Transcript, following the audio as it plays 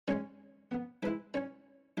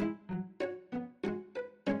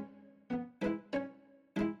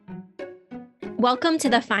Welcome to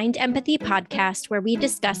the Find Empathy podcast, where we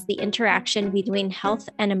discuss the interaction between health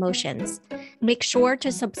and emotions. Make sure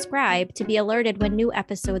to subscribe to be alerted when new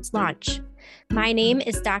episodes launch. My name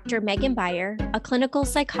is Dr. Megan Beyer, a clinical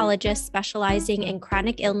psychologist specializing in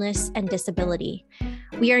chronic illness and disability.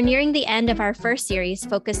 We are nearing the end of our first series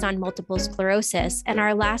focused on multiple sclerosis, and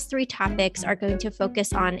our last three topics are going to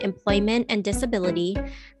focus on employment and disability,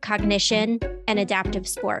 cognition, and adaptive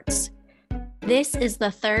sports. This is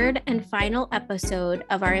the third and final episode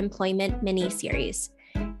of our employment mini-series.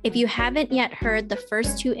 If you haven't yet heard the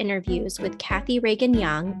first two interviews with Kathy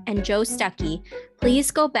Reagan-Young and Joe Stuckey,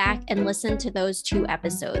 please go back and listen to those two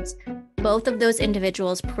episodes. Both of those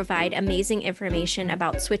individuals provide amazing information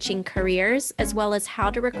about switching careers, as well as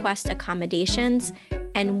how to request accommodations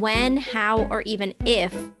and when, how, or even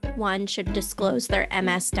if one should disclose their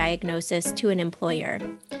MS diagnosis to an employer.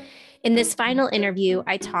 In this final interview,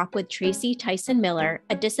 I talk with Tracy Tyson Miller,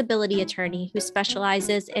 a disability attorney who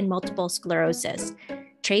specializes in multiple sclerosis.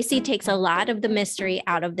 Tracy takes a lot of the mystery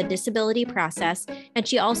out of the disability process, and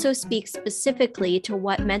she also speaks specifically to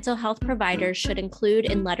what mental health providers should include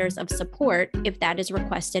in letters of support if that is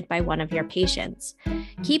requested by one of your patients.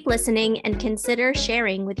 Keep listening and consider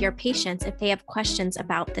sharing with your patients if they have questions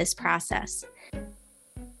about this process.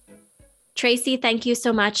 Tracy, thank you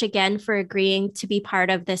so much again for agreeing to be part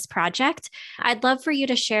of this project. I'd love for you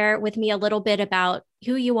to share with me a little bit about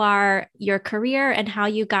who you are, your career, and how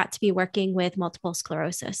you got to be working with multiple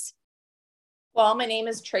sclerosis. Well, my name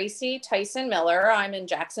is Tracy Tyson Miller. I'm in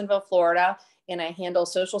Jacksonville, Florida, and I handle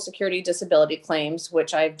Social Security disability claims,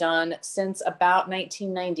 which I've done since about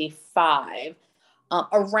 1995.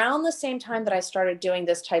 Around the same time that I started doing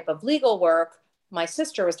this type of legal work, my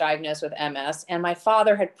sister was diagnosed with MS, and my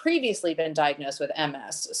father had previously been diagnosed with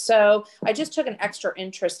MS. So I just took an extra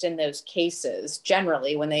interest in those cases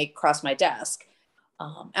generally when they crossed my desk.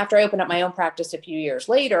 After I opened up my own practice a few years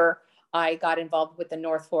later, I got involved with the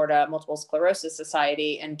North Florida Multiple Sclerosis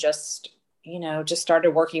Society and just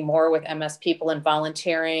started working more with MS people and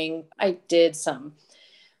volunteering. I did some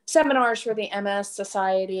seminars for the MS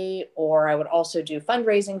Society, or I would also do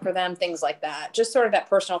fundraising for them, things like that. Just sort of that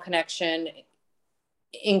personal connection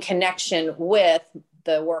in connection with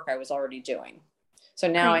the work I was already doing. So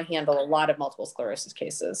now I handle a lot of multiple sclerosis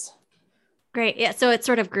cases. Great. Yeah. So it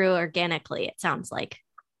sort of grew organically, it sounds like.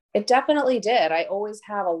 It definitely did. I always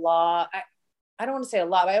have a lot. I don't want to say a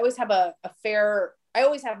lot, but I always have I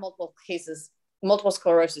always have multiple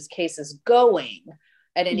sclerosis cases going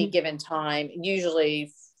at any given time,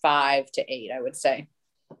 usually 5 to 8, I would say,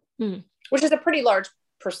 which is a pretty large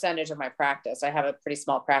percentage of my practice. I have a pretty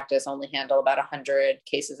small practice, only handle about 100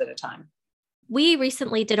 cases at a time. We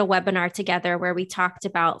recently did a webinar together where we talked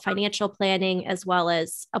about financial planning as well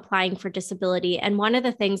as applying for disability. And one of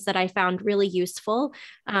the things that I found really useful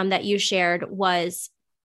that you shared was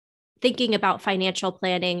thinking about financial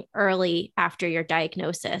planning early after your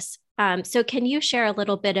diagnosis. So can you share a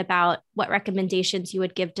little bit about what recommendations you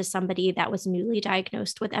would give to somebody that was newly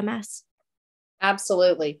diagnosed with MS?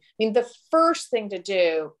 Absolutely. I mean, the first thing to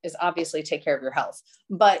do is obviously take care of your health.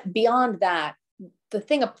 But beyond that, the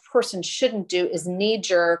thing a person shouldn't do is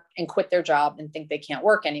knee-jerk and quit their job and think they can't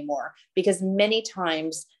work anymore. Because many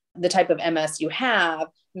times the type of MS you have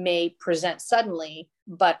may present suddenly,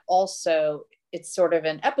 but also it's sort of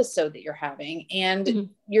an episode that you're having and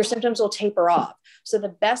your symptoms will taper off. So the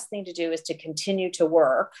best thing to do is to continue to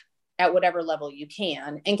work at whatever level you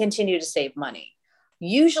can and continue to save money.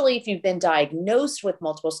 Usually, if you've been diagnosed with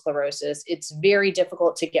multiple sclerosis, it's very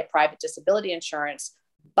difficult to get private disability insurance.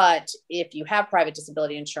 But if you have private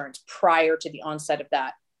disability insurance prior to the onset of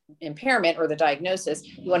that impairment or the diagnosis,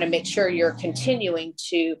 you want to make sure you're continuing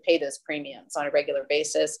to pay those premiums on a regular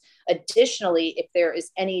basis. Additionally, if there is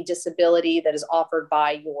any disability that is offered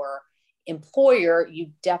by your employer, you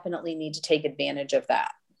definitely need to take advantage of that.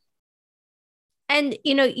 And,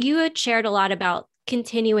 you had shared a lot about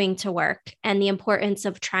continuing to work and the importance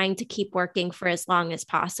of trying to keep working for as long as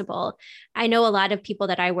possible. I know a lot of people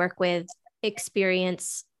that I work with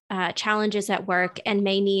experience challenges at work and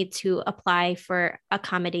may need to apply for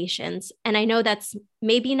accommodations. And I know that's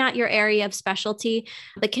maybe not your area of specialty,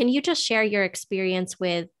 but can you just share your experience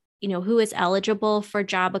with, who is eligible for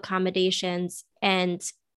job accommodations and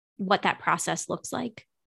what that process looks like?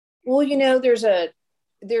 Well,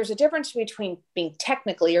 there's a difference between being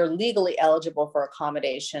technically or legally eligible for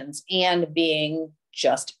accommodations and being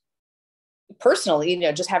just personally,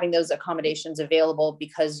 just having those accommodations available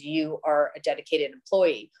because you are a dedicated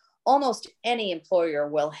employee. Almost any employer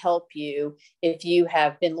will help you if you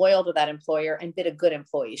have been loyal to that employer and been a good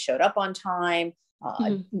employee, showed up on time,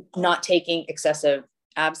 not taking excessive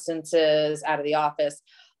absences out of the office.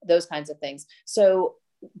 those kinds of things. So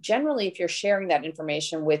generally, if you're sharing that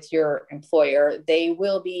information with your employer, they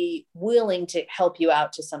will be willing to help you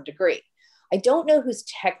out to some degree. I don't know who's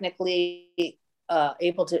technically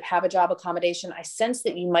able to have a job accommodation. I sense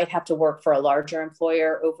that you might have to work for a larger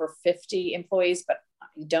employer, over 50 employees, but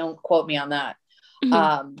don't quote me on that.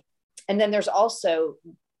 Mm-hmm. And then there's also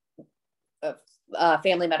a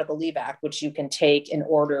Family Medical Leave Act, which you can take in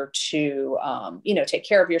order to, take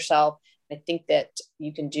care of yourself. I think that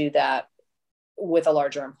you can do that with a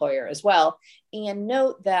larger employer as well. And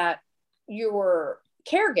note that your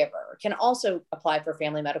caregiver can also apply for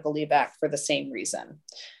Family Medical Leave Act for the same reason.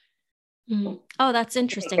 Mm-hmm. Oh, that's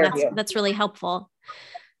interesting. That's really helpful.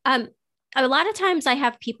 A lot of times I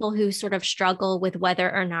have people who sort of struggle with whether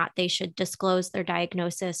or not they should disclose their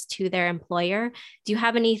diagnosis to their employer. Do you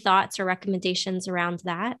have any thoughts or recommendations around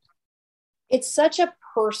that? It's such a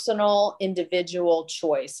personal, individual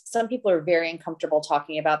choice. Some people are very uncomfortable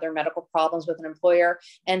talking about their medical problems with an employer,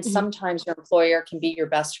 and sometimes your employer can be your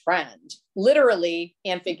best friend, literally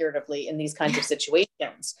and figuratively, in these kinds of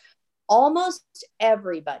situations. Almost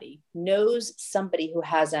everybody knows somebody who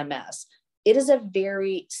has MS. It is a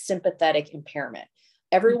very sympathetic impairment.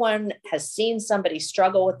 Everyone has seen somebody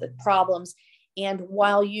struggle with the problems. And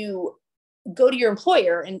while you go to your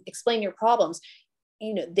employer and explain your problems,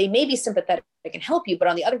 they may be sympathetic and help you, but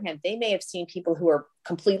on the other hand, they may have seen people who are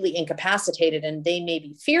completely incapacitated and they may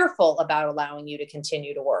be fearful about allowing you to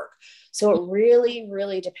continue to work. So it really,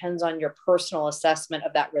 really depends on your personal assessment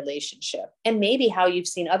of that relationship and maybe how you've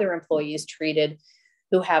seen other employees treated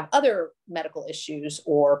who have other medical issues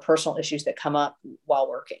or personal issues that come up while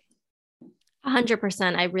working.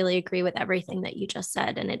 100%. I really agree with everything that you just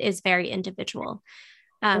said. And it is very individual.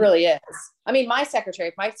 It really is. I mean, if my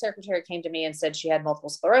secretary came to me and said she had multiple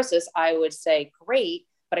sclerosis, I would say, great,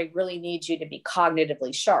 but I really need you to be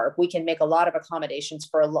cognitively sharp. We can make a lot of accommodations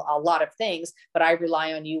for a lot of things, but I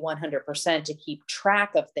rely on you 100% to keep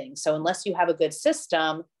track of things. So unless you have a good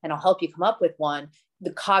system, and I'll help you come up with one,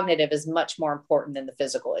 the cognitive is much more important than the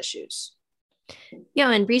physical issues.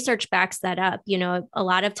 And research backs that up. A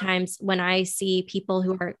lot of times when I see people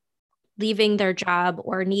who are leaving their job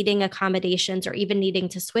or needing accommodations or even needing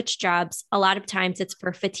to switch jobs, a lot of times it's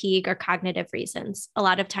for fatigue or cognitive reasons. A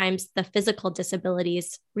lot of times the physical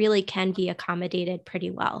disabilities really can be accommodated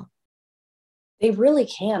pretty well. They really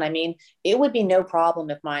can. I mean, it would be no problem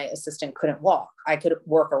if my assistant couldn't walk. I could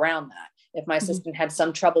work around that. If my assistant had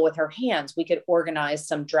some trouble with her hands, we could organize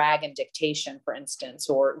some drag and dictation, for instance,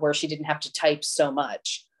 or where she didn't have to type so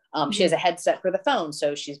much. She has a headset for the phone,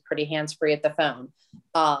 so she's pretty hands-free at the phone.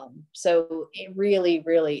 So it really,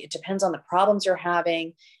 really, it depends on the problems you're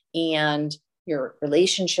having and your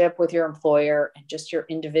relationship with your employer and just your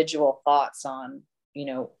individual thoughts on,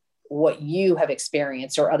 what you have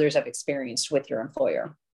experienced or others have experienced with your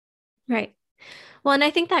employer. Right. Well, and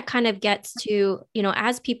I think that kind of gets to,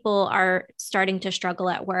 as people are starting to struggle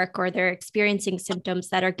at work or they're experiencing symptoms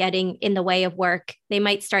that are getting in the way of work, they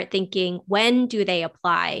might start thinking, when do they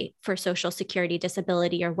apply for Social Security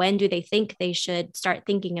disability, or when do they think they should start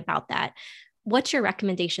thinking about that? What's your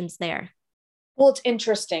recommendations there? Well, it's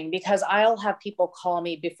interesting because I'll have people call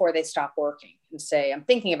me before they stop working and say, I'm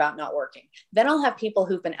thinking about not working. Then I'll have people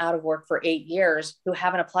who've been out of work for 8 years who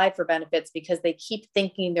haven't applied for benefits because they keep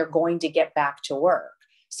thinking they're going to get back to work.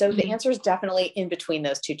 So the answer is definitely in between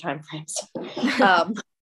those two timeframes.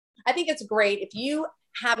 I think it's great if you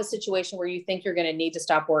have a situation where you think you're going to need to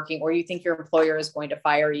stop working, or you think your employer is going to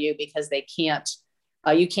fire you because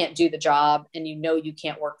you can't do the job, and you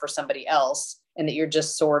can't work for somebody else, and that you're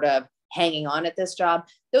just sort of hanging on at this job.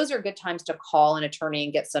 Those are good times to call an attorney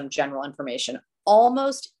and get some general information.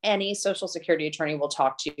 Almost any Social Security attorney will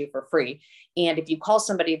talk to you for free. And if you call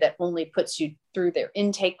somebody that only puts you through their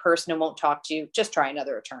intake person and won't talk to you, just try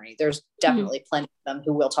another attorney. There's definitely plenty of them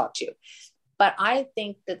who will talk to you. But I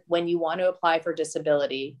think that when you want to apply for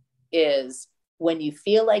disability is when you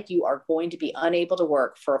feel like you are going to be unable to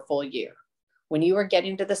work for a full year. When you are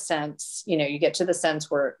getting to the sense, you get to the sense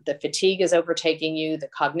where the fatigue is overtaking you, the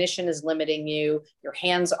cognition is limiting you, your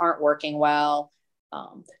hands aren't working well,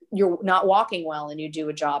 you're not walking well, and you do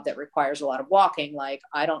a job that requires a lot of walking, like,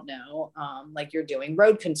 I don't know, like you're doing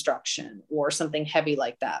road construction or something heavy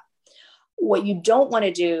like that. What you don't want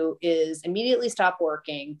to do is immediately stop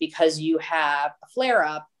working because you have a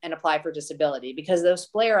flare-up and apply for disability, because those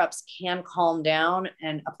flare-ups can calm down,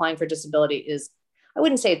 and applying for disability is, I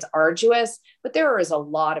wouldn't say it's arduous, but there is a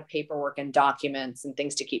lot of paperwork and documents and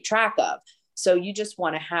things to keep track of. So you just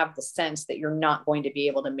want to have the sense that you're not going to be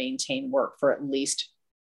able to maintain work for at least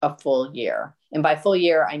a full year. And by full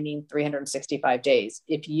year, I mean 365 days.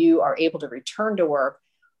 If you are able to return to work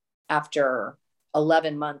after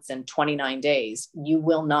 11 months and 29 days, you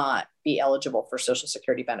will not be eligible for Social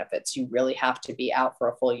Security benefits. You really have to be out for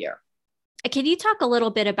a full year. Can you talk a little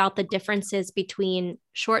bit about the differences between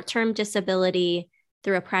short-term disability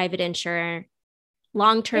through a private insurer,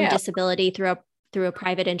 long-term disability through a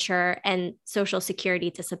private insurer, and Social Security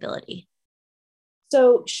disability?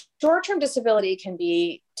 So short-term disability can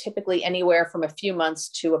be typically anywhere from a few months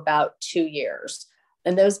to about 2 years.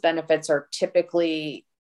 And those benefits are typically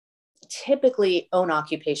own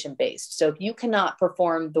occupation based. So if you cannot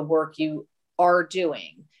perform the work you are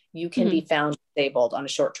doing, you can be found disabled on a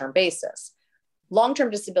short-term basis. Long-term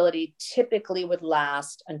disability typically would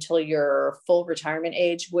last until your full retirement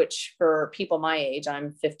age, which for people my age,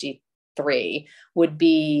 I'm 53, would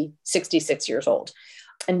be 66 years old.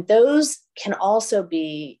 And those can also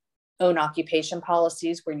be own occupation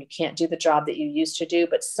policies where you can't do the job that you used to do,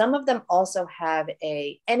 but some of them also have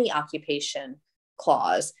any occupation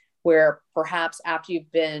clause where perhaps after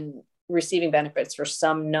you've been receiving benefits for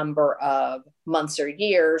some number of months or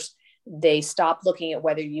years, they stop looking at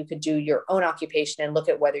whether you could do your own occupation and look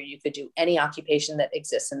at whether you could do any occupation that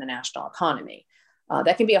exists in the national economy.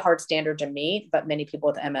 That can be a hard standard to meet, but many people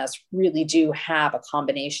with MS really do have a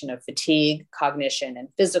combination of fatigue, cognition, and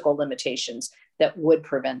physical limitations that would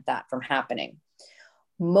prevent that from happening.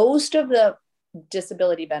 Most of the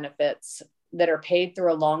disability benefits that are paid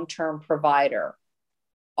through a long-term provider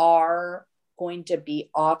are going to be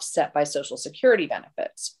offset by Social Security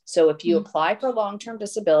benefits. So if you apply for long-term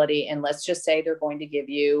disability, and let's just say they're going to give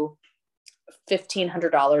you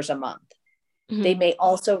 $1,500 a month, they may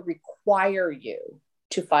also require you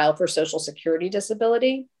to file for Social Security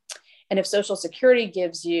disability. And if Social Security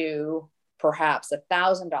gives you perhaps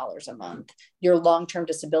 $1,000 a month, your long-term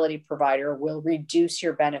disability provider will reduce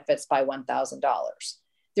your benefits by $1,000.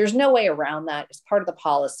 There's no way around that. It's part of the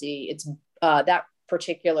policy. It's that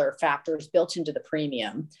particular factor is built into the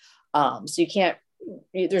premium. So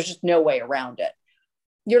there's just no way around it.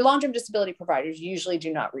 Your long-term disability providers usually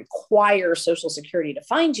do not require Social Security to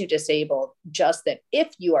find you disabled, just that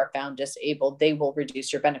if you are found disabled, they will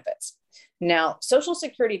reduce your benefits. Now, Social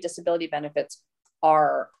Security disability benefits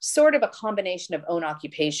are sort of a combination of own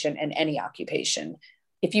occupation and any occupation.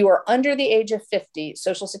 If you are under the age of 50,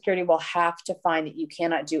 Social Security will have to find that you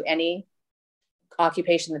cannot do any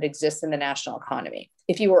occupation that exists in the national economy.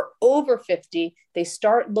 If you are over 50, they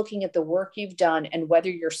start looking at the work you've done and whether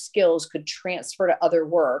your skills could transfer to other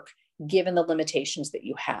work given the limitations that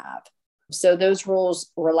you have. So those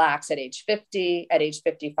rules relax at age 50, at age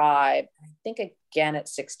 55, I think again at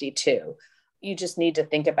 62. You just need to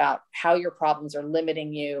think about how your problems are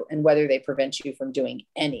limiting you and whether they prevent you from doing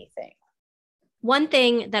anything. One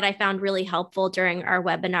thing that I found really helpful during our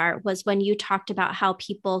webinar was when you talked about how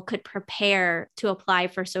people could prepare to apply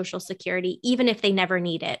for Social Security, even if they never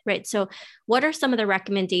need it, right? So what are some of the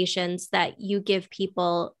recommendations that you give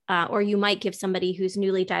people, or you might give somebody who's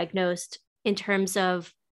newly diagnosed in terms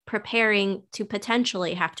of preparing to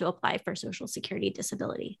potentially have to apply for Social Security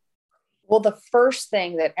disability? Well, the first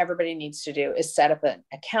thing that everybody needs to do is set up an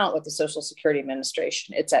account with the Social Security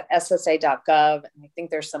Administration. It's at ssa.gov. And I think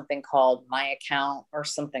there's something called My Account or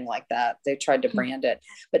something like that. They tried to brand it,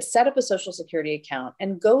 but set up a Social Security account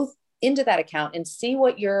and go into that account and see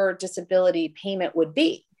what your disability payment would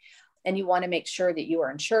be. And you want to make sure that you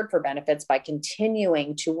are insured for benefits by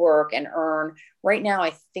continuing to work and earn. Right now,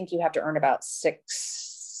 I think you have to earn about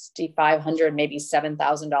 $6,500, maybe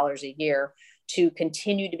 $7,000 a year to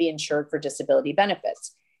continue to be insured for disability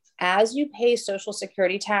benefits. As you pay Social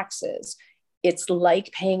Security taxes, it's like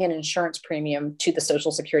paying an insurance premium to the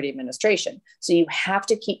Social Security Administration. So you have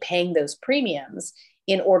to keep paying those premiums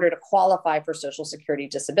in order to qualify for Social Security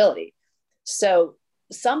disability. So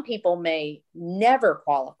some people may never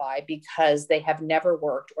qualify because they have never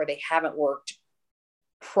worked or they haven't worked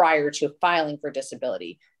prior to filing for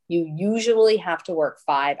disability. You usually have to work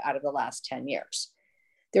 5 out of the last 10 years.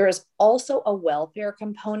 There is also a welfare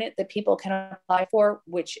component that people can apply for,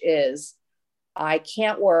 which is, I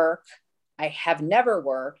can't work, I have never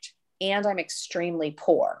worked, and I'm extremely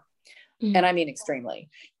poor. And I mean extremely.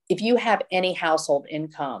 If you have any household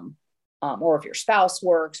income, or if your spouse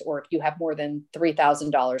works, or if you have more than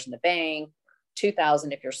 $3,000 in the bank,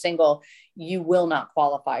 $2,000 if you're single, you will not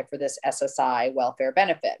qualify for this SSI welfare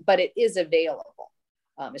benefit, but it is available.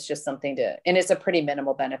 It's just something and it's a pretty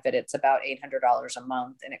minimal benefit. It's about $800 a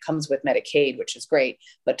month, and it comes with Medicaid, which is great.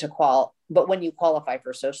 But when you qualify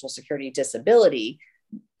for Social Security disability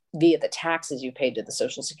via the taxes you paid to the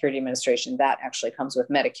Social Security Administration, that actually comes with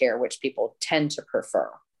Medicare, which people tend to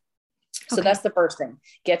prefer. So that's the first thing.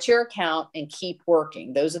 Get your account and keep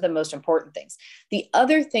working. Those are the most important things. The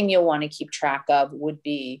other thing you'll want to keep track of would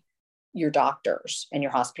be your doctors and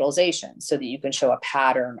your hospitalization so that you can show a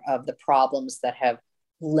pattern of the problems that have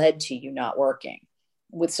led to you not working.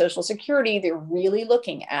 With Social Security, they're really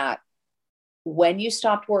looking at when you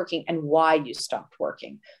stopped working and why you stopped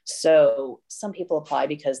working. So some people apply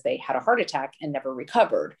because they had a heart attack and never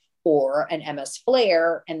recovered, or an MS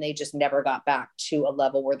flare and they just never got back to a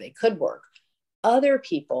level where they could work. Other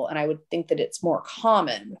people, and I would think that it's more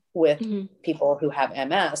common with people who have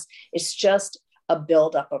MS, it's just a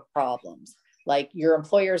buildup of problems. Like your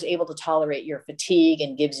employer is able to tolerate your fatigue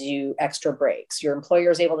and gives you extra breaks. Your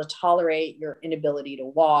employer is able to tolerate your inability to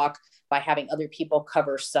walk by having other people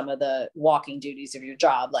cover some of the walking duties of your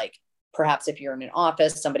job. Like perhaps if you're in an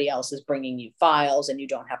office, somebody else is bringing you files and you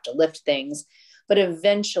don't have to lift things. But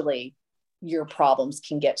eventually your problems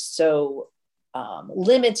can get so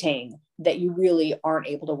limiting that you really aren't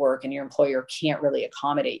able to work and your employer can't really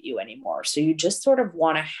accommodate you anymore. So you just sort of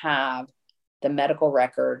want to have the medical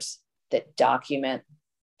records that document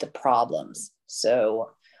the problems.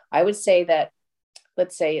 So I would say that,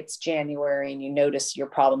 let's say it's January and you notice your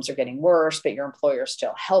problems are getting worse, but your employer is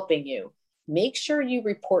still helping you. Make sure you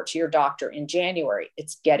report to your doctor in January.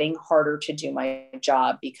 It's getting harder to do my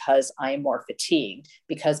job because I am more fatigued,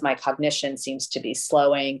 because my cognition seems to be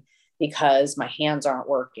slowing, because my hands aren't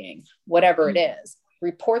working, whatever it is.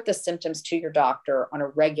 Report the symptoms to your doctor on a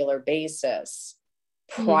regular basis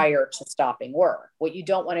prior to stopping work. What you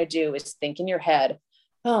don't want to do is think in your head,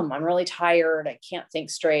 I'm really tired, I can't think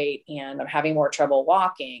straight, and I'm having more trouble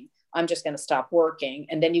walking. I'm just going to stop working.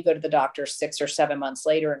 And then you go to the doctor 6 or 7 months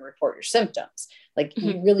later and report your symptoms. Like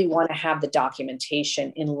you really want to have the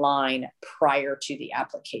documentation in line prior to the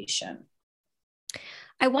application.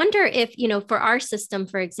 I wonder if, for our system,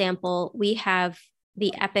 for example, we have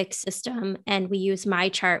the Epic system and we use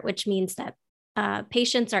MyChart, which means that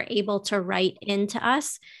patients are able to write into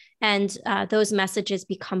us and those messages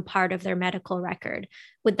become part of their medical record.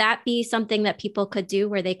 Would that be something that people could do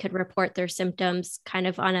where they could report their symptoms kind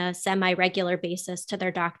of on a semi-regular basis to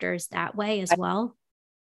their doctors that way as well?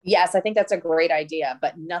 Yes, I think that's a great idea,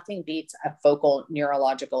 but nothing beats a focal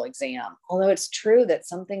neurological exam. Although it's true that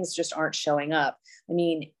some things just aren't showing up. I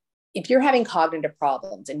mean, if you're having cognitive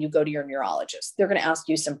problems and you go to your neurologist, they're going to ask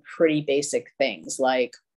you some pretty basic things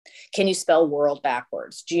like, can you spell world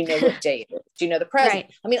backwards? Do you know what day it is? Do you know the present?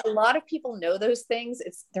 Right. I mean, a lot of people know those things.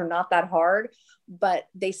 They're not that hard, but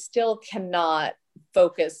they still cannot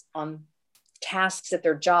focus on tasks at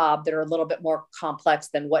their job that are a little bit more complex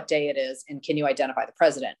than what day it is and can you identify the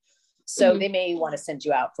president. So they may want to send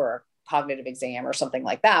you out for a cognitive exam or something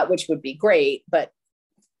like that, which would be great, but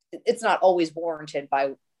it's not always warranted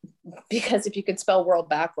because if you can spell world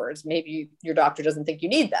backwards, maybe your doctor doesn't think you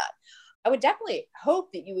need that. I would definitely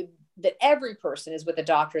hope that every person is with a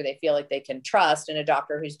doctor they feel like they can trust, and a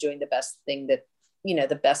doctor who's doing the best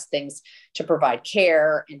things to provide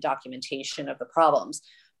care and documentation of the problems.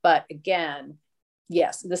 But again,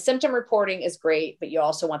 yes, the symptom reporting is great, but you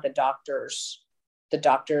also want the doctor's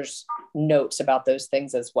notes about those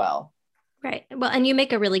things as well. Right. Well, and you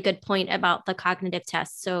make a really good point about the cognitive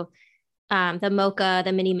tests. So the MoCA,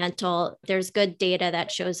 the mini mental, there's good data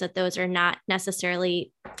that shows that those are not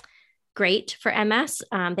necessarily great for MS.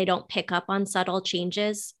 They don't pick up on subtle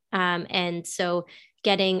changes. And so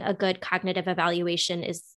getting a good cognitive evaluation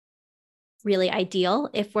is really ideal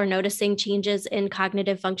if we're noticing changes in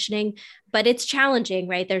cognitive functioning, but it's challenging,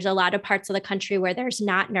 right? There's a lot of parts of the country where there's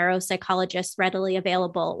not neuropsychologists readily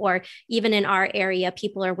available, or even in our area,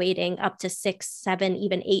 people are waiting up to 6, 7,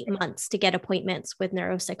 even 8 months to get appointments with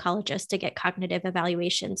neuropsychologists to get cognitive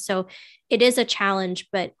evaluations. So it is a challenge,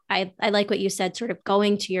 but I like what you said, sort of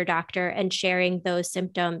going to your doctor and sharing those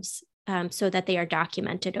symptoms so that they are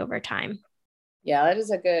documented over time. Yeah,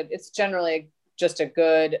 it's generally just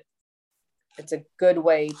it's a good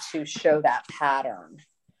way to show that pattern.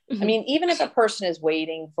 I mean, even if a person is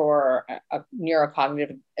waiting for a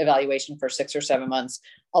neurocognitive evaluation for 6 or 7 months,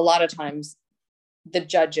 a lot of times the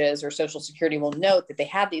judges or Social Security will note that they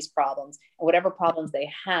have these problems, and whatever problems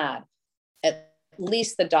they had, at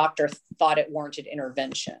least the doctor thought it warranted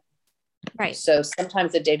intervention. Right. So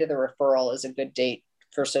sometimes the date of the referral is a good date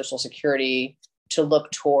for Social Security to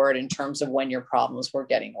look toward in terms of when your problems were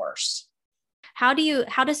getting worse. How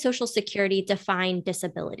does Social Security define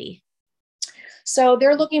disability? So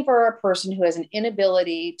they're looking for a person who has an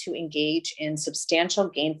inability to engage in substantial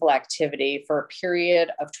gainful activity for a period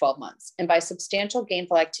of 12 months. And by substantial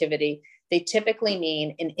gainful activity, they typically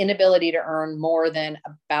mean an inability to earn more than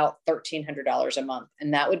about $1,300 a month.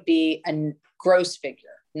 And that would be a gross figure,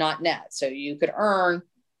 not net. So you could earn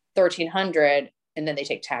 $1,300 and then they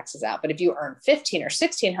take taxes out. But if you earn $1,500 or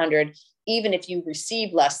 $1,600, even if you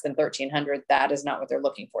receive less than 1,300, that is not what they're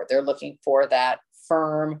looking for. They're looking for that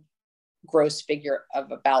firm gross figure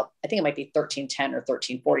of about, I think it might be 1,310 or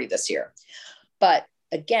 1,340 this year. But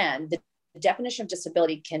again, the definition of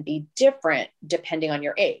disability can be different depending on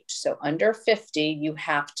your age. So under 50, you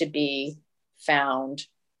have to be found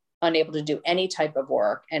unable to do any type of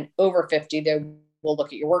work. And over 50, they will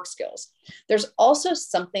look at your work skills. There's also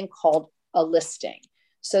something called a listing.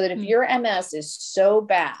 So that if your MS is so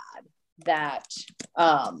bad that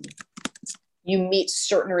you meet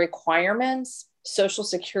certain requirements, Social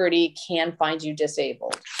Security can find you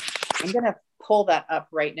disabled. I'm going to pull that up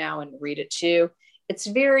right now and read it too. It's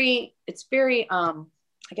very, I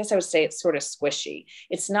guess I would say it's sort of squishy.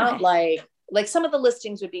 It's not like some of the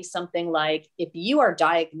listings would be something like, if you are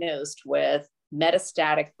diagnosed with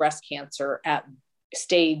metastatic breast cancer at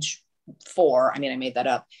stage 4, I mean, I made that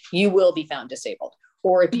up, you will be found disabled.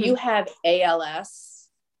 Or if you have ALS,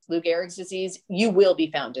 Lou Gehrig's disease, you will be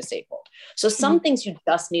found disabled. So some things you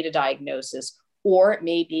just need a diagnosis, or it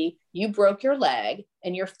may be you broke your leg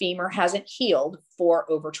and your femur hasn't healed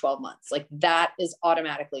for over 12 months. Like that is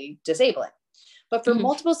automatically disabling. But for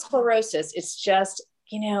multiple sclerosis, it's just,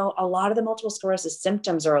 a lot of the multiple sclerosis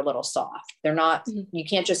symptoms are a little soft. They're not, you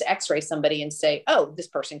can't just x-ray somebody and say, oh, this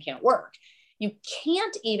person can't work. You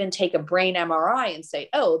can't even take a brain MRI and say,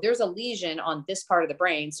 oh, there's a lesion on this part of the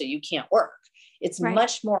brain, so you can't work. It's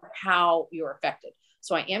much more how you're affected.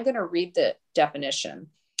 So I am going to read the definition.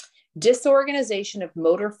 Disorganization of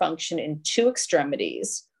motor function in 2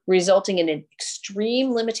 extremities, resulting in an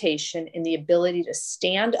extreme limitation in the ability to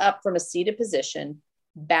stand up from a seated position,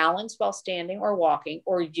 balance while standing or walking,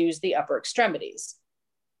 or use the upper extremities.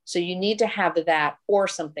 So you need to have that or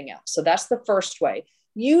something else. So that's the first way.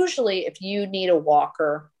 Usually, if you need a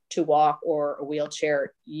walker to walk or a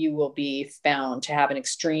wheelchair, you will be found to have an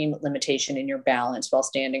extreme limitation in your balance while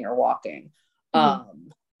standing or walking.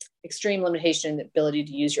 Extreme limitation in the ability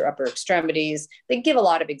to use your upper extremities. They give a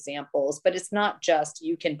lot of examples, but it's not just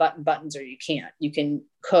you can button buttons or you can't. You can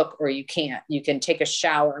cook or you can't. You can take a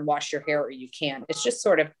shower and wash your hair or you can't. It's just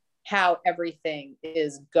sort of how everything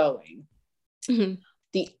is going.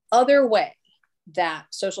 The other way that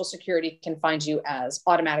Social Security can find you as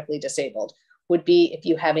automatically disabled would be if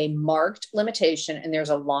you have a marked limitation, and there's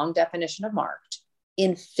a long definition of marked,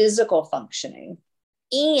 in physical functioning,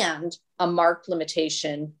 and a marked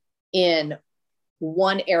limitation in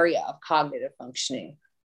one area of cognitive functioning.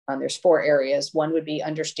 There's 4 areas. One would be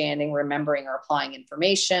understanding, remembering, or applying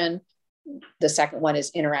information. The second one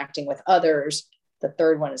is interacting with others. The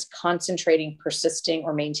third one is concentrating, persisting,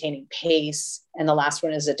 or maintaining pace. And the last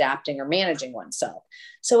one is adapting or managing oneself.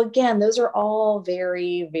 So again, those are all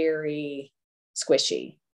very, very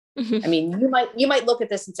squishy. I mean, you might look at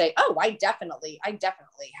this and say, oh, I definitely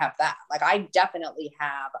have that. Like I definitely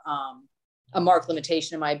have a marked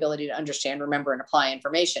limitation in my ability to understand, remember, and apply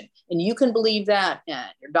information. And you can believe that, and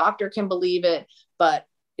your doctor can believe it, but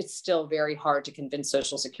it's still very hard to convince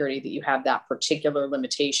Social Security that you have that particular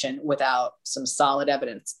limitation without some solid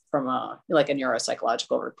evidence from a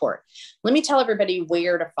neuropsychological report. Let me tell everybody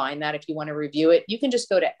where to find that. If you want to review it, you can just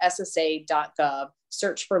go to ssa.gov,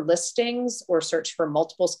 search for listings or search for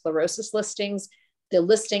multiple sclerosis listings. The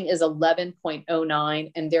listing is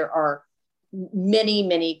 11.09, and there are many,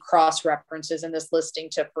 many cross references in this listing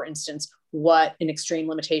to, for instance, what an extreme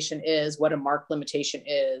limitation is, what a marked limitation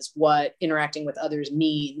is, what interacting with others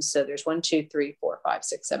means. So there's 1, 2, 3, 4, 5,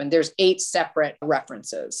 6, 7. There's 8 separate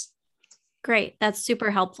references. Great. That's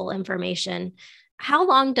super helpful information. How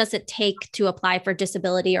long does it take to apply for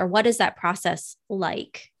disability, or what is that process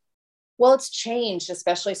like? Well, it's changed,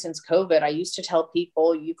 especially since COVID. I used to tell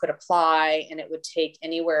people you could apply and it would take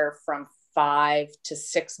anywhere from 5 to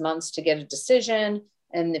 6 months to get a decision.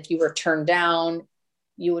 And if you were turned down,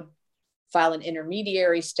 you would file an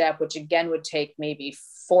intermediary step, which again would take maybe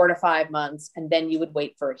 4 to 5 months. And then you would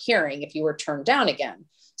wait for a hearing if you were turned down again.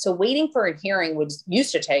 So waiting for a hearing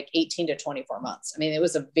used to take 18 to 24 months. I mean, it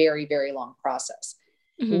was a very, very long process.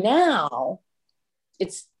 Now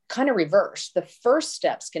it's kind of reversed. The first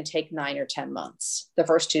steps can take 9 or 10 months, the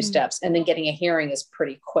first 2 steps. And then getting a hearing is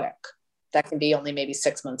pretty quick. That can be only maybe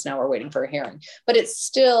 6 months now. We're waiting for a hearing, but it's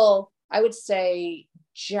still, I would say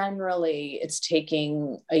generally it's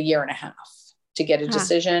taking a year and a half to get a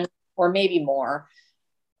decision, or maybe more.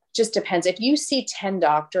 Just depends. If you see 10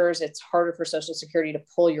 doctors, it's harder for Social Security to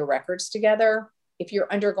pull your records together. If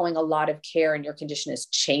you're undergoing a lot of care and your condition is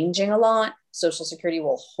changing a lot, Social Security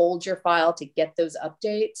will hold your file to get those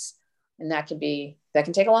updates. And that can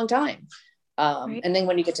take a long time. Right. And then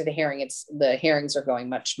when you get to the hearing, the hearings are going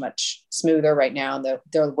much, much smoother right now. And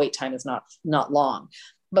their wait time is not long.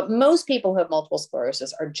 But most people who have multiple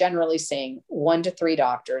sclerosis are generally seeing 1 to 3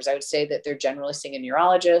 doctors. I would say that they're generally seeing a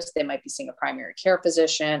neurologist. They might be seeing a primary care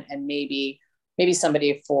physician, and maybe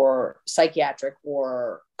somebody for psychiatric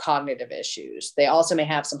or cognitive issues. They also may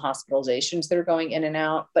have some hospitalizations that are going in and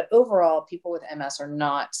out. But overall, people with MS are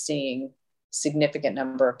not seeing significant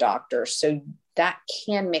number of doctors. So that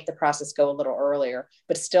can make the process go a little earlier.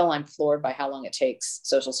 But still, I'm floored by how long it takes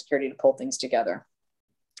Social Security to pull things together.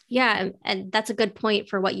 Yeah, and that's a good point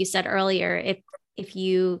for what you said earlier. If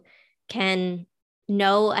you can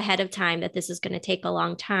know ahead of time that this is going to take a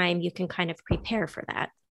long time, you can kind of prepare for that.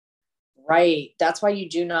 Right. That's why you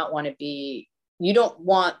don't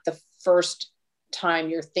want the first time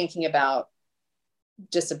you're thinking about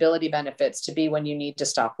disability benefits to be when you need to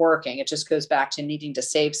stop working. It just goes back to needing to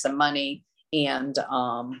save some money and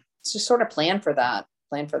just sort of plan for that.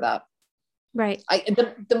 Right.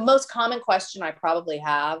 The most common question I probably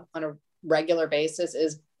have on a regular basis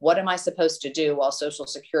is, what am I supposed to do while Social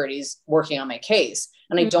Security is working on my case?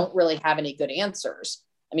 And I don't really have any good answers.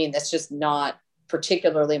 I mean, that's just not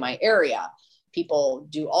particularly my area. People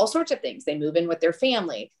do all sorts of things. They move in with their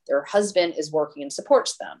family. Their husband is working and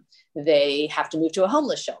supports them. They have to move to a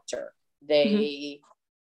homeless shelter. They,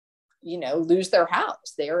 lose their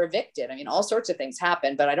house. They are evicted. I mean, all sorts of things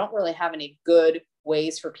happen, but I don't really have any good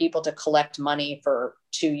ways for people to collect money for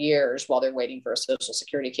 2 years while they're waiting for a Social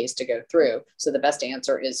Security case to go through. So the best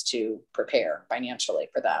answer is to prepare financially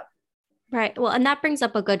for that. Right. Well, and that brings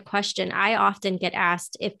up a good question. I often get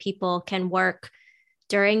asked if people can work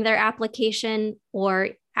during their application or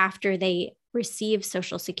after they receive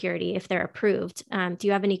Social Security, if they're approved. Do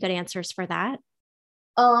you have any good answers for that?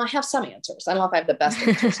 I have some answers. I don't know if I have the best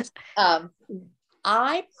answers.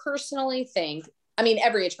 I personally think,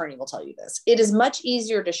 every attorney will tell you this. It is much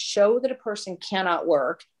easier to show that a person cannot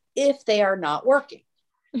work if they are not working.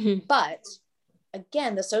 Mm-hmm. But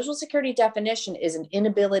again, the Social Security definition is an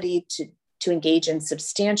inability to engage in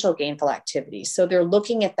substantial gainful activity. So they're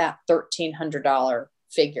looking at that $1,300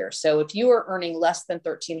 figure. So if you are earning less than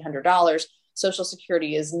 $1,300, Social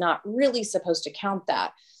Security is not really supposed to count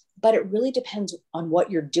that. But it really depends on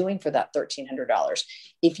what you're doing for that $1,300.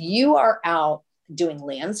 If you are out doing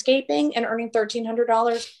landscaping and earning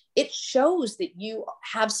 $1,300, it shows that you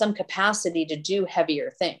have some capacity to do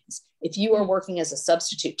heavier things. If you are working as a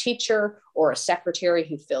substitute teacher or a secretary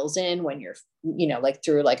who fills in when you're,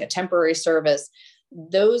 through a temporary service,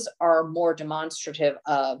 those are more demonstrative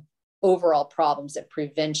of overall problems that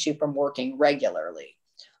prevent you from working regularly.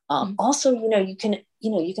 Also, you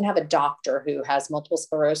can have a doctor who has multiple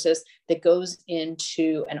sclerosis that goes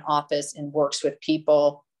into an office and works with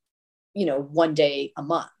people, 1 day a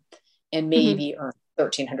month and maybe earn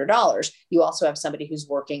 $1,300. You also have somebody who's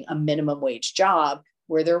working a minimum wage job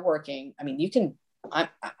where they're working. I'm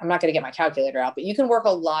not going to get my calculator out, but you can work a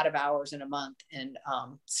lot of hours in a month and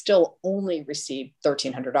still only receive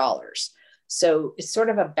 $1,300. So it's sort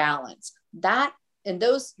of a balance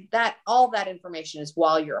all that information is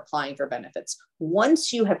while you're applying for benefits.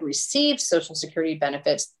 Once you have received Social Security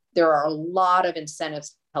benefits, there are a lot of incentives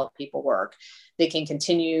to help people work. They can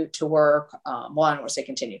continue to work. I don't want to say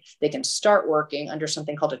continue. They can start working under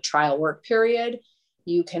something called a trial work period.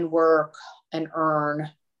 You can work and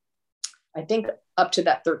earn, I think, up to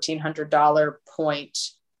that $1,300 point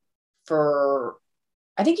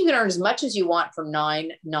I think you can earn as much as you want for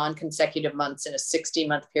 9 non-consecutive months in a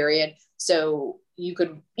 60-month period. So you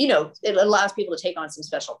could, it allows people to take on some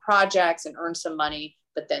special projects and earn some money,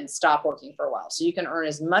 but then stop working for a while. So you can earn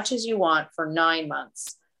as much as you want for 9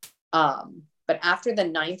 months. But after the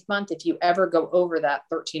 9th month, if you ever go over that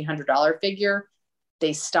 $1,300 figure,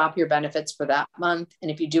 they stop your benefits for that month.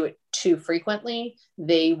 And if you do it too frequently,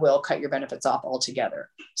 they will cut your benefits off altogether.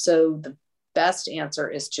 So the best answer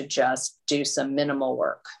is to just do some minimal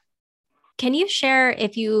work. Can you share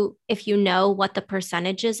if you know what the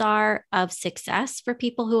percentages are of success for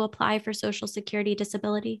people who apply for Social Security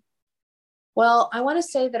disability? Well, I want to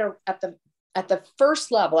say that at the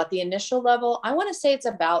first level, at the initial level, I want to say it's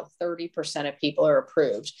about 30% of people are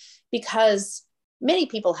approved because many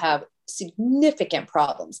people have significant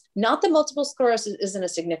problems. Not that multiple sclerosis isn't a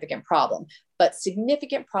significant problem, but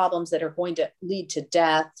significant problems that are going to lead to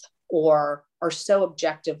death or are so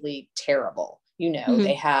objectively terrible.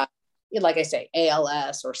 They have, like I say,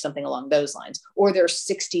 ALS or something along those lines, or they're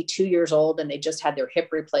 62 years old and they just had their hip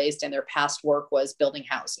replaced and their past work was building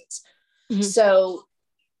houses. Mm-hmm. So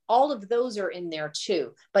all of those are in there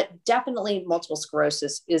too, but definitely multiple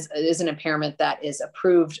sclerosis is an impairment that is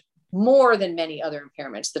approved more than many other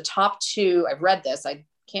impairments. The top 2, I've read this, I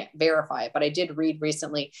can't verify it, but I did read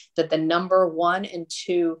recently that the number 1 and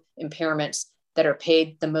 2 impairments that are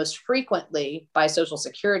paid the most frequently by Social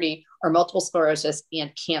Security are multiple sclerosis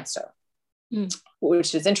and cancer,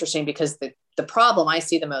 which is interesting because the problem I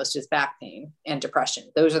see the most is back pain and depression.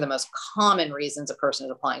 Those are the most common reasons a person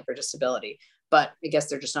is applying for disability, but I guess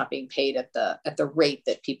they're just not being paid at the rate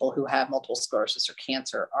that people who have multiple sclerosis or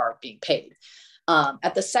cancer are being paid.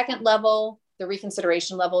 At the second level, the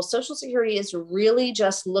reconsideration level, Social Security is really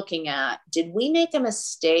just looking at, did we make a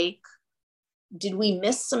mistake? Did we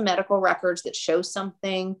miss some medical records that show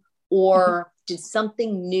something, or did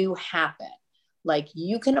something new happen? Like,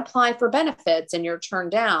 you can apply for benefits and you're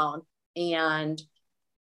turned down. And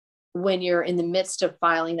when you're in the midst of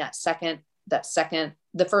filing the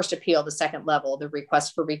first appeal, the second level, the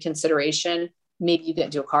request for reconsideration, maybe you get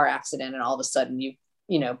into a car accident and all of a sudden you've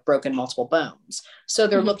broken multiple bones. So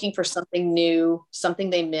they're looking for something new, something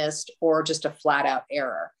they missed, or just a flat out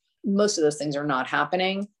error. Most of those things are not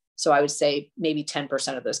happening. So I would say maybe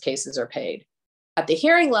 10% of those cases are paid. At the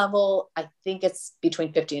hearing level, I think it's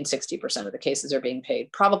between 50 and 60% of the cases are being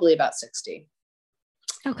paid, probably about 60.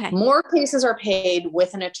 Okay. More cases are paid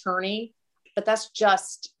with an attorney, but that's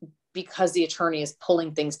just because the attorney is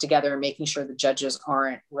pulling things together and making sure the judges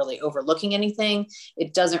aren't really overlooking anything.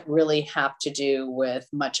 It doesn't really have to do with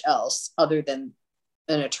much else other than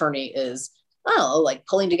an attorney is, like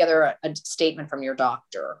pulling together a statement from your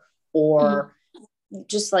doctor, or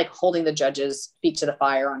just like holding the judge's feet to the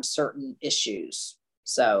fire on certain issues.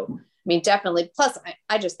 So, I mean, definitely. Plus,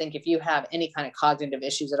 I just think if you have any kind of cognitive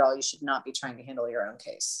issues at all, you should not be trying to handle your own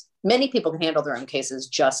case. Many people can handle their own cases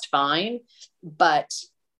just fine, but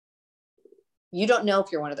you don't know if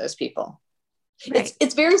you're one of those people. Right.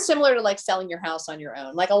 It's very similar to like selling your house on your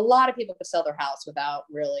own. Like, a lot of people could sell their house without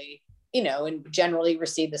really, and generally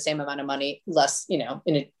receive the same amount of money, less,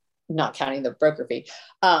 not counting the broker fee.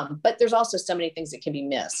 But there's also so many things that can be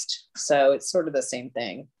missed. So it's sort of the same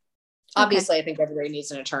thing. Okay. Obviously, I think everybody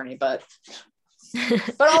needs an attorney, but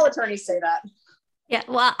all attorneys say that. Yeah.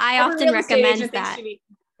 Well, I often recommend that.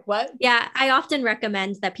 What? Yeah, I often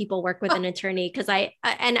recommend that people work with an attorney because I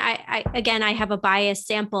have a biased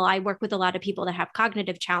sample. I work with a lot of people that have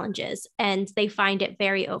cognitive challenges, and they find it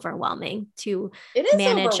very overwhelming to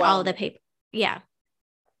manage all of the paper. Yeah.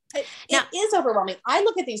 It is overwhelming. I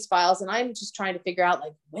look at these files and I'm just trying to figure out,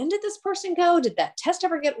 like, when did this person go? Did that test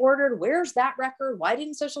ever get ordered? Where's that record? Why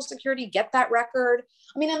didn't Social Security get that record?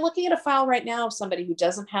 I mean, I'm looking at a file right now of somebody who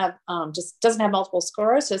doesn't have multiple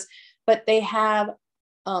sclerosis, but they have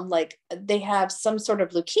some sort of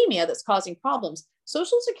leukemia that's causing problems.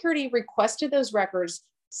 Social Security requested those records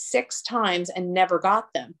 6 times and never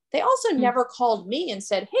got them. They also never called me and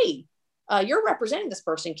said, hey, you're representing this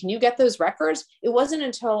person. Can you get those records? It wasn't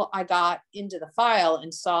until I got into the file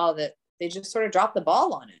and saw that they just sort of dropped the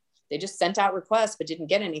ball on it. They just sent out requests, but didn't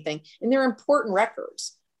get anything. And they're important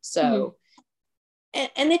records. So,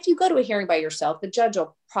 and if you go to a hearing by yourself, the judge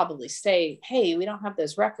will probably say, hey, we don't have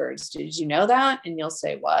those records. Did you know that? And you'll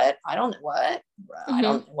say, what? I don't know what. I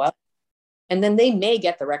don't know what. And then they may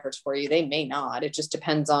get the records for you. They may not. It just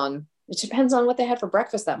depends on what they had for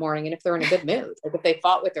breakfast that morning and if they're in a good mood. Like, if they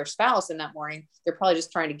fought with their spouse in that morning, they're probably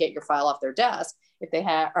just trying to get your file off their desk. If they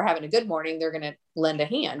are having a good morning, they're going to lend a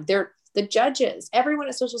hand. They're the judges, everyone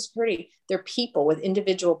at Social Security, they're people with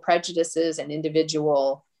individual prejudices and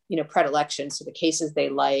individual, predilections to the cases they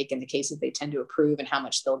like and the cases they tend to approve and how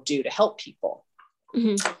much they'll do to help people.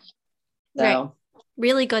 So. Right.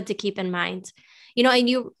 Really good to keep in mind. And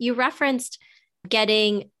you referenced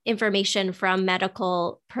getting information from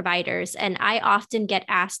medical providers. And I often get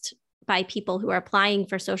asked by people who are applying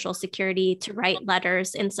for Social Security to write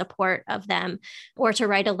letters in support of them, or to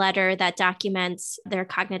write a letter that documents their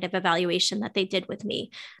cognitive evaluation that they did with me.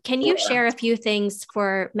 Can you share a few things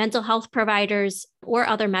for mental health providers or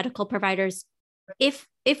other medical providers? If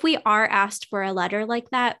we are asked for a letter like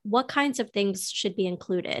that, what kinds of things should be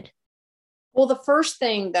included? Well, the first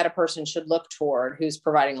thing that a person should look toward who's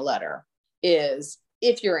providing a letter is,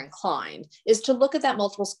 if you're inclined, is to look at that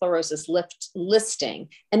multiple sclerosis listing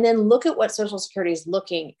and then look at what Social Security is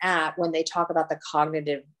looking at when they talk about the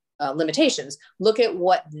cognitive limitations. Look at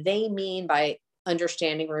what they mean by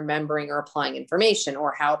understanding, remembering, or applying information,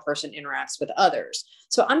 or how a person interacts with others.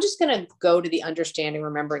 So I'm just going to go to the understanding,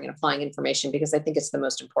 remembering, and applying information because I think it's the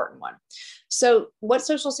most important one. So what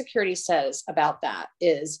Social Security says about that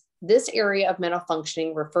is, this area of mental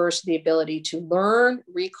functioning refers to the ability to learn,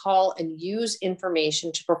 recall, and use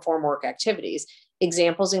information to perform work activities.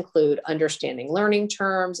 Examples include understanding learning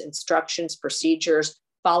terms, instructions, procedures,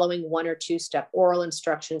 following 1 or 2 step oral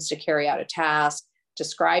instructions to carry out a task,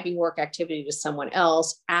 describing work activity to someone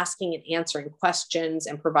else, asking and answering questions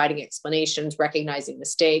and providing explanations, recognizing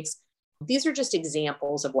mistakes, These are just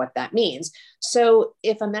examples of what that means. So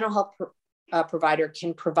if a mental health provider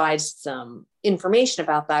can provide some information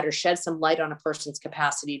about that or shed some light on a person's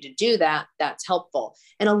capacity to do that, that's helpful.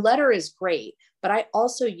 And a letter is great, but I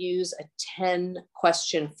also use a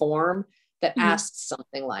 10-question form that asks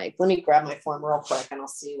something like, let me grab my form real quick and I'll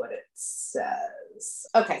see what it says.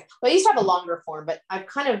 Okay. Well, I used to have a longer form, but I've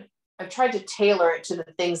tried to tailor it to the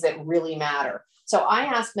things that really matter. So I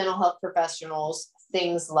ask mental health professionals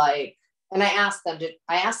things like, and I ask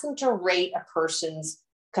them to rate a person's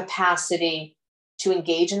capacity to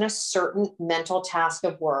engage in a certain mental task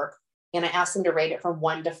of work. And I ask them to rate it from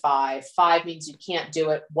 1 to 5. 5 means you can't do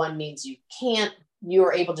it. 1 means you can't. You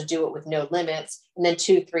are able to do it with no limits. And then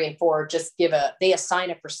 2, 3, and 4 just they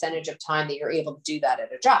assign a percentage of time that you're able to do that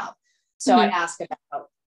at a job. So I ask about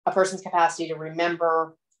a person's capacity to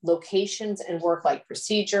remember locations and work-like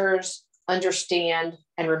procedures, understand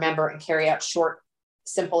and remember and carry out short,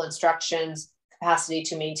 simple instructions, capacity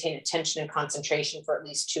to maintain attention and concentration for at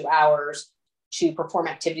least 2 hours, to perform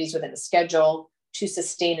activities within a schedule, to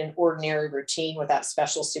sustain an ordinary routine without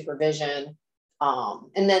special supervision.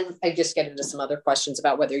 And then I just get into some other questions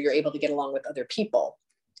about whether you're able to get along with other people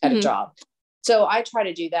at a job. So I try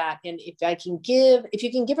to do that. And if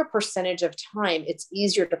you can give a percentage of time, it's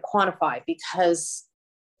easier to quantify, because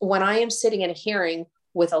when I am sitting in a hearing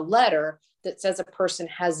with a letter that says a person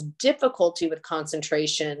has difficulty with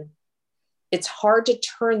concentration, it's hard to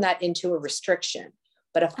turn that into a restriction.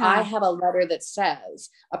 But if I have a letter that says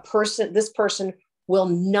this person will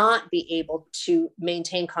not be able to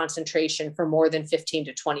maintain concentration for more than 15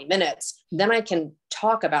 to 20 minutes, then I can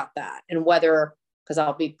talk about that, and because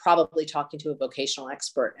I'll be probably talking to a vocational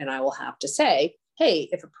expert, and I will have to say, hey,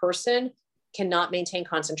 if a person cannot maintain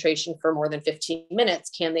concentration for more than 15 minutes,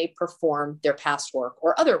 can they perform their past work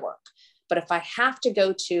or other work? But if I have to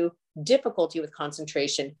go to difficulty with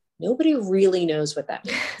concentration, nobody really knows what that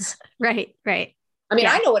means. Right. I mean,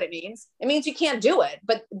 I know what it means. It means you can't do it,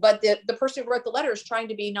 but the person who wrote the letter is trying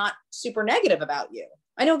to be not super negative about you.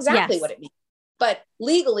 I know exactly what it means, but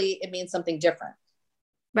legally it means something different.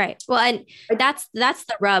 Right. Well, and that's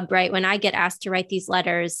the rub, right? When I get asked to write these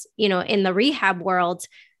letters, in the rehab world,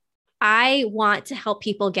 I want to help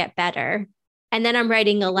people get better. And then I'm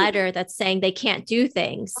writing a letter that's saying they can't do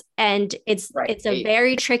things. And it's a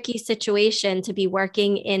very tricky situation to be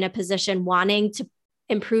working in a position wanting to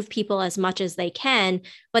improve people as much as they can,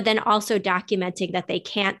 but then also documenting that they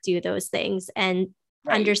can't do those things, and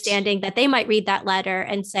understanding that they might read that letter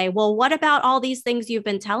and say, well, what about all these things you've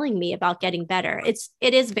been telling me about getting better?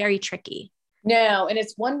 It is very tricky. No. And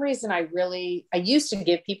it's one reason I used to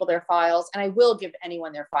give people their files, and I will give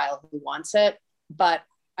anyone their file who wants it, but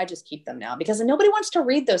I just keep them now because nobody wants to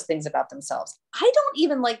read those things about themselves. I don't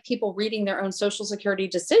even like people reading their own Social Security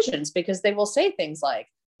decisions, because they will say things like,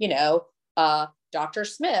 Dr.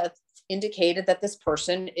 Smith indicated that this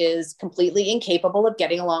person is completely incapable of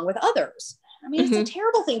getting along with others. I mean, it's a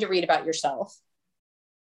terrible thing to read about yourself.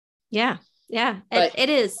 Yeah. It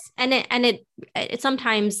is. And it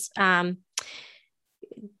sometimes,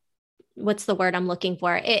 what's the word I'm looking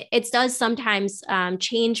for? It does sometimes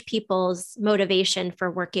change people's motivation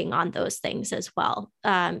for working on those things as well.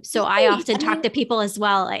 So I often talk to people as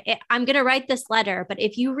well. I'm going to write this letter, but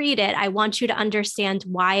if you read it, I want you to understand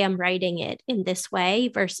why I'm writing it in this way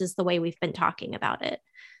versus the way we've been talking about it.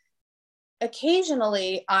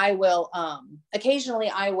 Occasionally I will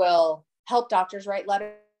help doctors write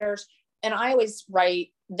letters, and I always write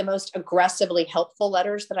the most aggressively helpful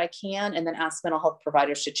letters that I can, and then ask mental health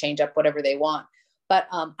providers to change up whatever they want. But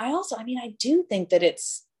I do think that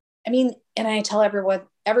and I tell everyone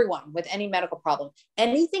with any medical problem,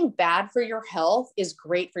 anything bad for your health is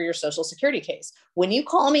great for your Social Security case. When you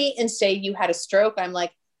call me and say you had a stroke, I'm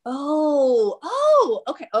like,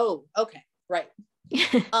 okay, right.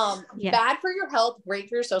 Bad for your health, great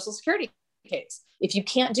for your Social Security case. If you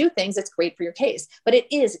can't do things, it's great for your case, but it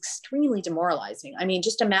is extremely demoralizing. I mean,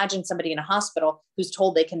 just imagine somebody in a hospital who's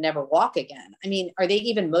told they can never walk again. I mean, are they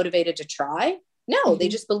even motivated to try? No, they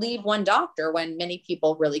just believe one doctor, when many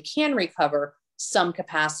people really can recover some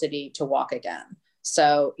capacity to walk again.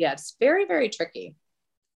 So yeah, it's very, very tricky.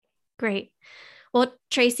 Great. Well,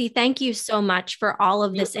 Tracy, thank you so much for all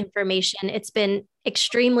of this information. It's been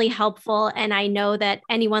extremely helpful. And I know that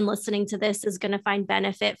anyone listening to this is going to find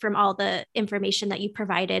benefit from all the information that you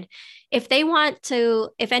provided. If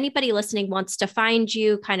anybody listening wants to find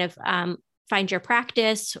you, kind of find your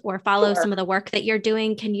practice or follow some of the work that you're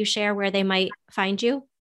doing, can you share where they might find you?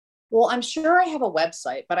 Well, I'm sure I have a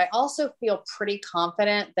website, but I also feel pretty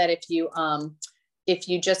confident that if you if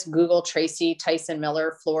you just Google Tracy Tyson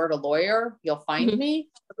Miller, Florida lawyer, you'll find me.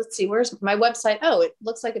 Let's see, where's my website? Oh, it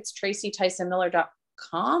looks like it's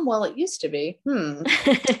tracytysonmiller.com. Well, it used to be.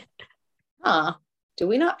 Do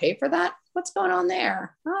we not pay for that? What's going on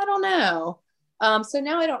there? I don't know. So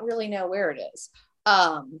now I don't really know where it is.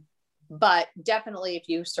 But definitely if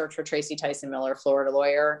you search for Tracy Tyson Miller, Florida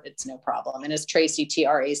lawyer, it's no problem. And it's Tracy,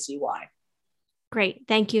 Tracy. Great.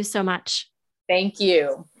 Thank you so much. Thank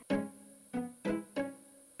you.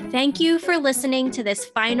 Thank you for listening to this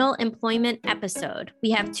final employment episode.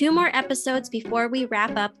 We have 2 more episodes before we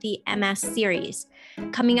wrap up the MS series.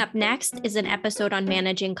 Coming up next is an episode on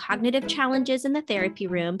managing cognitive challenges in the therapy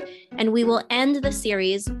room, and we will end the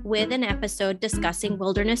series with an episode discussing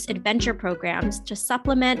wilderness adventure programs to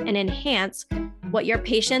supplement and enhance what your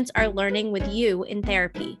patients are learning with you in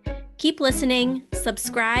therapy. Keep listening,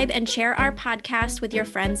 subscribe, and share our podcast with your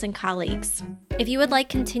friends and colleagues. If you would like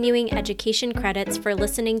continuing education credits for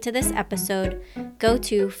listening to this episode, go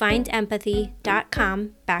to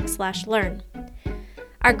findempathy.com/learn.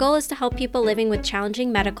 Our goal is to help people living with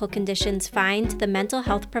challenging medical conditions find the mental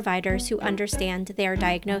health providers who understand their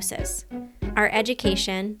diagnosis. Our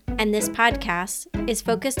education, and this podcast, is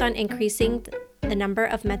focused on increasing the number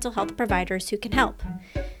of mental health providers who can help.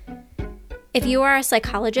 If you are a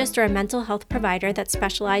psychologist or a mental health provider that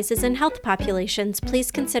specializes in health populations,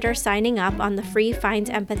 please consider signing up on the free Find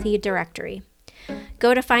Empathy directory.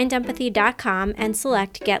 Go to findempathy.com and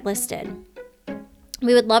select Get Listed.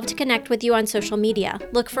 We would love to connect with you on social media.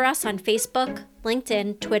 Look for us on Facebook,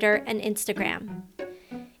 LinkedIn, Twitter, and Instagram.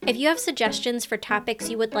 If you have suggestions for topics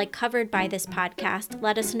you would like covered by this podcast,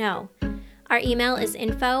 let us know. Our email is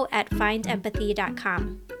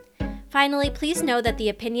info@findempathy.com. Finally, please know that the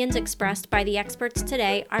opinions expressed by the experts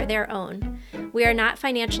today are their own. We are not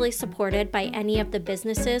financially supported by any of the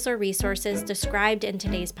businesses or resources described in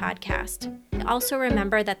today's podcast. Also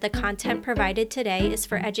remember that the content provided today is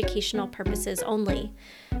for educational purposes only.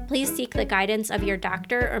 Please seek the guidance of your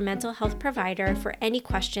doctor or mental health provider for any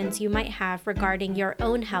questions you might have regarding your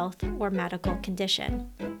own health or medical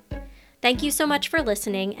condition. Thank you so much for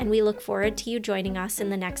listening, and we look forward to you joining us in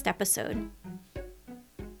the next episode.